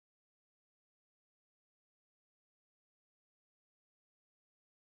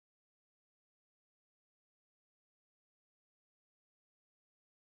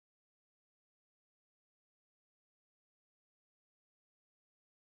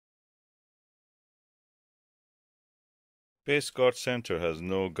Space Guard Center has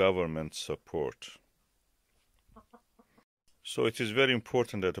no government support. So it is very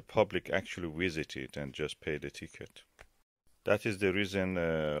important that the public actually visit it and just pay the ticket. That is the reason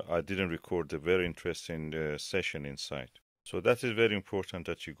I didn't record a very interesting session inside. So that is very important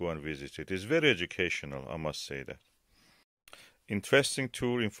that you go and visit it. It's very educational, I must say that. Interesting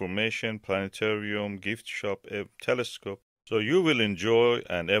tour, information, planetarium, gift shop, telescope. So you will enjoy,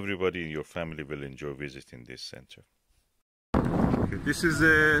 and everybody in your family will enjoy visiting this center. Okay, this is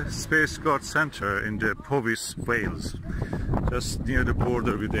the Space Guard Center in the Powys, Wales, just near the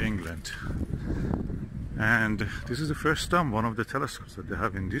border with England. And this is the first time one of the telescopes that they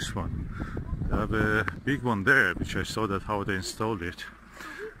have in this one. They have a big one there, which I saw that how they installed it.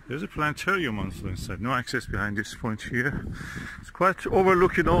 There's a planetarium also inside. No access behind this point here. It's quite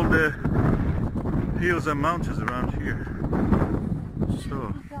overlooking all the hills and mountains around here.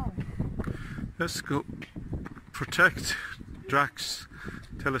 So let's go protect Drax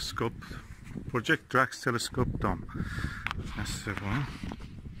telescope. Project Drax telescope dome. That's the one.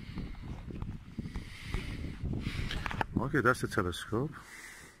 Okay, that's the telescope.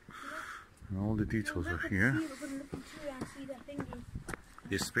 And all the details are here.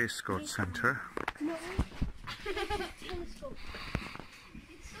 The Space Guard Center.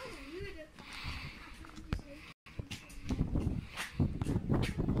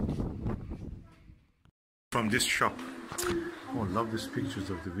 From this shop. Oh, I love these pictures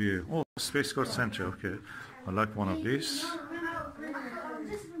of the view. Oh, Space Guard Center. Okay, I like one of these.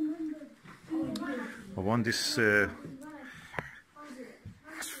 I want this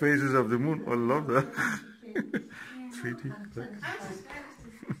phases of the moon. I love that. 3D.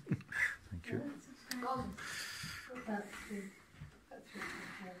 Thank you.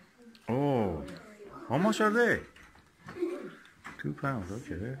 Oh, how much are they? £2.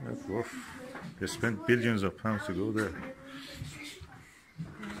 Okay, that's worth. They spent billions of pounds to go there.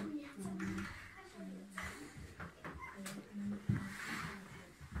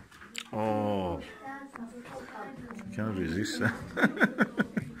 Oh, I cannot resist that.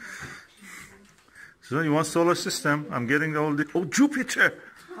 So you want solar system? I'm getting all the... Oh, Jupiter!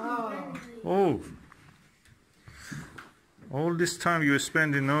 Oh. All this time you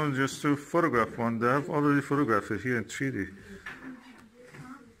spend, you know, just to photograph one. They have already photographed it here in 3D.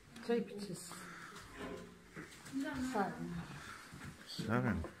 Jupiter's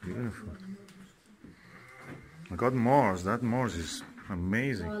 7, beautiful. I got Mars. That Mars is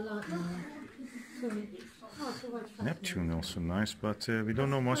amazing. I like Neptune also nice, but we don't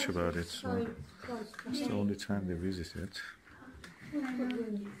know much about it, so it's the only time they visit it.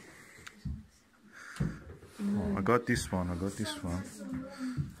 Oh, I got this one.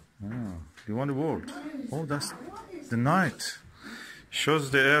 Oh, you want the world? Oh, that's the night.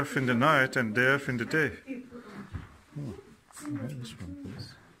 Shows the Earth in the night and the Earth in the day. Oh, this one,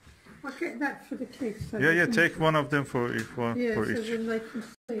 please. I'll get that for the kids. So Yeah, take one of them for each. Yeah, so then they can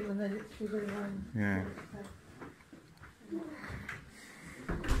see when they literally go home. Yeah.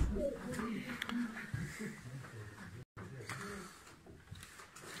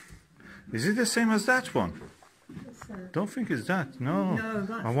 Is it the same as that one? Don't think it's that. No,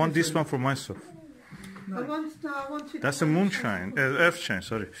 I want this one for myself. I wanted That's a moonshine, earthshine.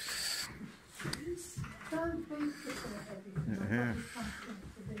 Sorry. Yeah.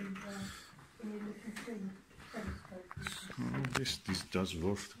 Oh, this does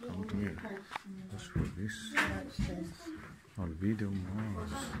worth to come to here. That's for this. Albedo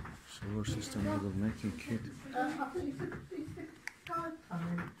Mars. Solar system model making kit.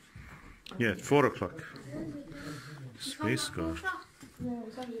 Yeah, at 4 o'clock. Space Guard.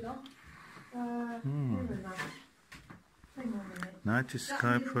 Night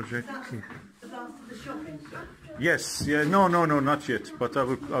Sky Project. Yes, yeah, no, not yet. But I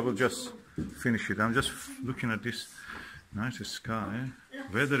will just finish it. I'm just looking at this Night Sky.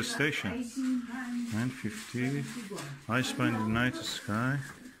 Weather station. 9:50. I spy in the night sky.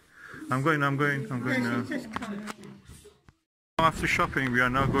 I'm going now. After shopping, we are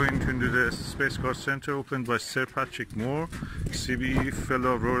now going into the Space Guard Center, opened by Sir Patrick Moore, CBE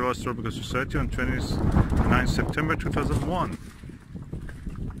Fellow of Royal Astronomical Society on 29 September 2001.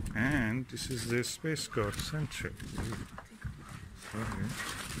 And this is the Space Guard Center.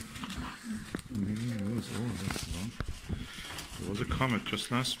 There was a comet just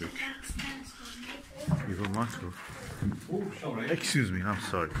last week. Excuse me, I'm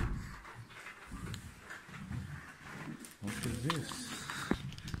sorry. What is this?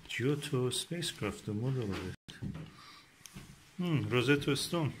 Giotto spacecraft, the model of it. Rosetta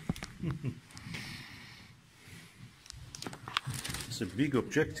Stone. It's a big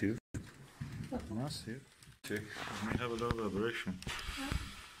objective. Massive. Let me have a little aberration.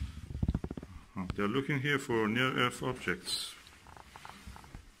 They're looking here for near-Earth objects.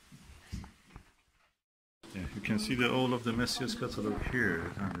 Yeah, you can see that all of the Messias catalog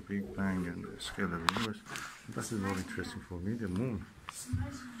here, and the Big Bang and the scale of the universe. That is more interesting for me, the moon.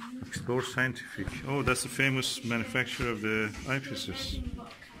 Explore scientific. Oh, that's the famous manufacturer of the eyepieces.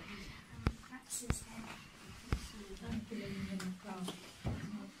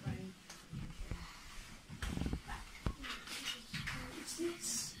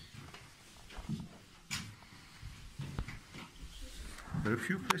 There are a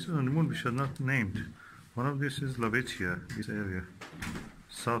few places on the moon which are not named. One of these is Lavetia, this area.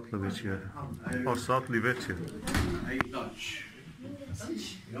 South Lavetia, or South Livetia. A lunch.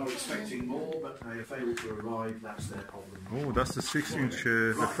 We are expecting more, but they have failed to arrive, that's their problem. Oh, that's the 6-inch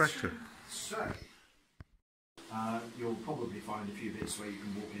refractor. So, you'll probably find a few bits where you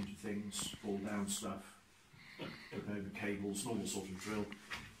can walk into things, fall down stuff, trip over cables, normal sort of drill.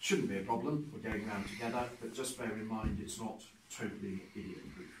 Shouldn't be a problem, we're going round together, but just bear in mind it's not totally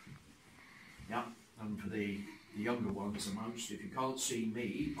idiot-proof. Yeah, and for the younger ones amongst, if you can't see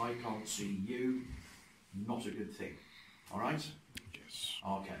me, I can't see you, not a good thing. Alright? Yes.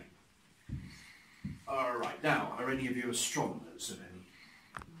 Okay. Alright, now, are any of you astronomers of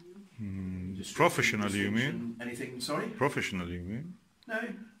any? Professionally, you mean? Anything, sorry? Professionally, you mean? No.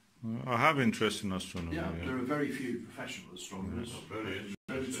 I have interest in astronomy. Yeah, Yeah. there are very few professional astronomers.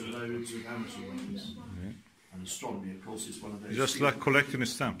 Loads and loads of amateur ones. Yeah. And astronomy, of course, is one of those. Just like collecting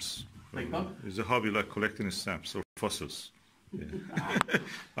stamps. Beg pardon? It's a hobby like collecting stamps or fossils. Yeah.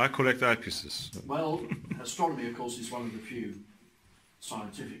 I collect eyepieces. Well, astronomy, of course, is one of the few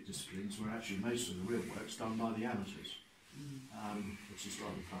scientific disciplines where actually most of the real work's done by the amateurs, which is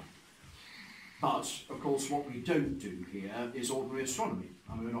rather fun. But, of course, what we don't do here is ordinary astronomy.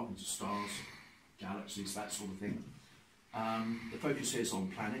 I mean, we're not into stars, galaxies, that sort of thing. The focus is on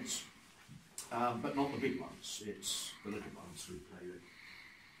planets, but not the big ones. It's the little ones we play with.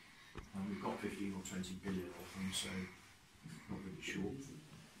 And we've got 15 or 20 billion of them, so not really sure.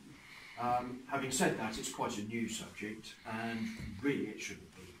 Having said that, it's quite a new subject, and really it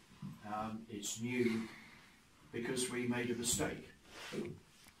shouldn't be. It's new because we made a mistake.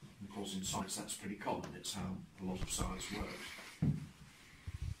 Of course, in science that's pretty common. It's how a lot of science works.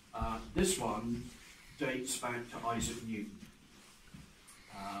 This one dates back to Isaac Newton.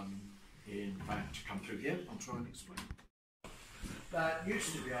 In fact, come through here, I'll try and explain. That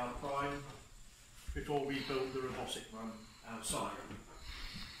used to be our prime before we built the robotic one outside.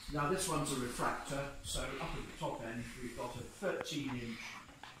 Now this one's a refractor, so up at the top end we've got a 13-inch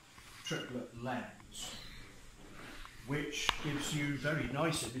triplet lens, which gives you very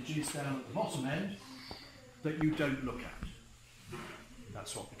nice images down at the bottom end that you don't look at.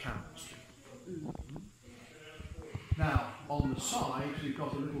 That's what the cameras do. Now, on the side, we've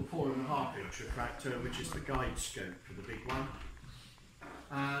got a little 4.5-inch refractor, which is the guide scope for the big one.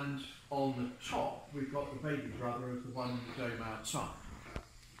 And on the top, we've got the baby brother of the one in the dome outside.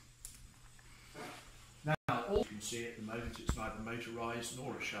 Now, all you can see at the moment, it's neither motorised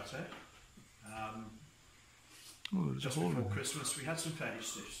nor a shutter. Just before Christmas, we had some fairly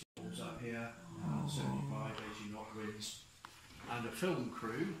stiff storms up here, 75, 80 knot winds, and a film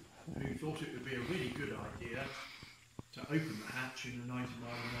crew who thought it would be a really good idea to open the hatch in a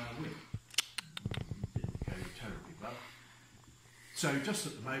 90-mile-an-hour wind. Didn't go terribly well. So just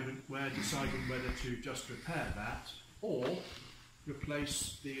at the moment we're deciding whether to just repair that or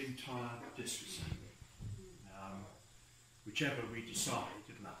replace the entire disc assembly. Whichever we decide,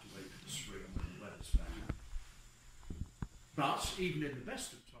 it'll have to wait for the spring when the weather's better. But even in the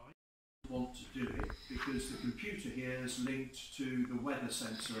best of times, we want to do it because the computer here is linked to the weather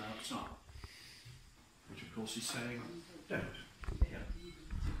sensor outside, which of course is saying, don't. Yeah.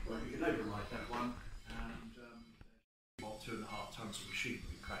 Well, you can override that one, and 2.5 tons of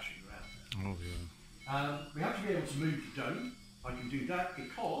machinery crashing around there. Oh, yeah. We have to be able to move the dome. I can do that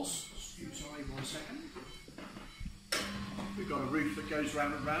because, sorry, 1 second. We've got a roof that goes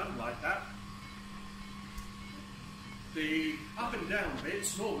round and round like that. The up and down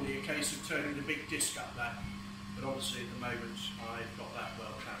bit's normally a case of turning the big disc up that, but obviously at the moment I've got that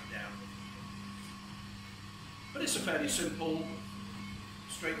well clamped down. But it's a fairly simple,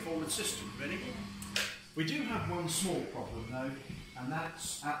 straightforward system, really. We do have one small problem though, and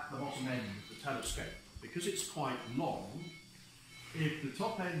that's at the bottom end of the telescope. Because it's quite long, if the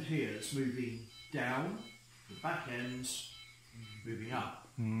top end here is moving down, the back end's moving up.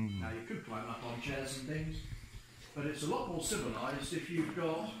 Now you could climb up on chairs and things, but it's a lot more civilised if you've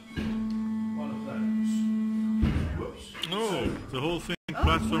got one of those. Whoops. Oh, so the whole thing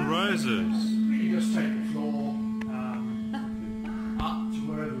platform rises. You just take the floor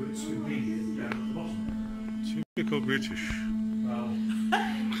Typical British. Well,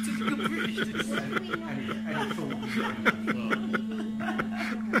 Typical British. any thought.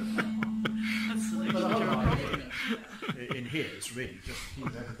 But the whole idea in here is really just to keep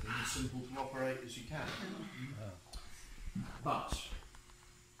everything as simple to operate as you can. But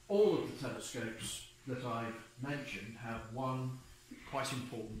all of the telescopes that I've mentioned have one quite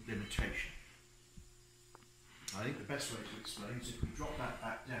important limitation. I think the best way to explain is if we drop that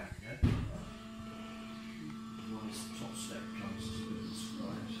back down here, otherwise the top step comes as a bit of a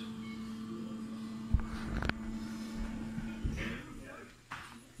surprise.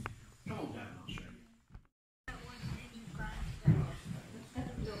 Come on down, I'll show you.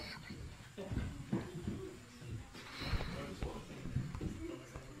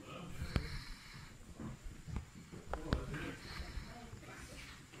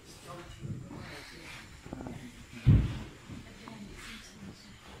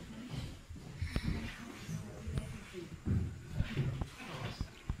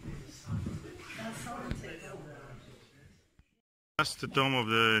 That's the dome of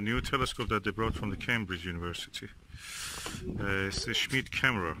the new telescope that they brought from the Cambridge University. It's the Schmidt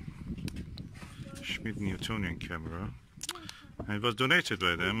camera, Schmidt Newtonian camera. And it was donated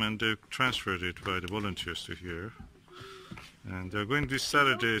by them, and they transferred it by the volunteers to here. And they're going this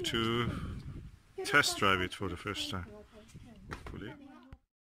Saturday to test drive it for the first time.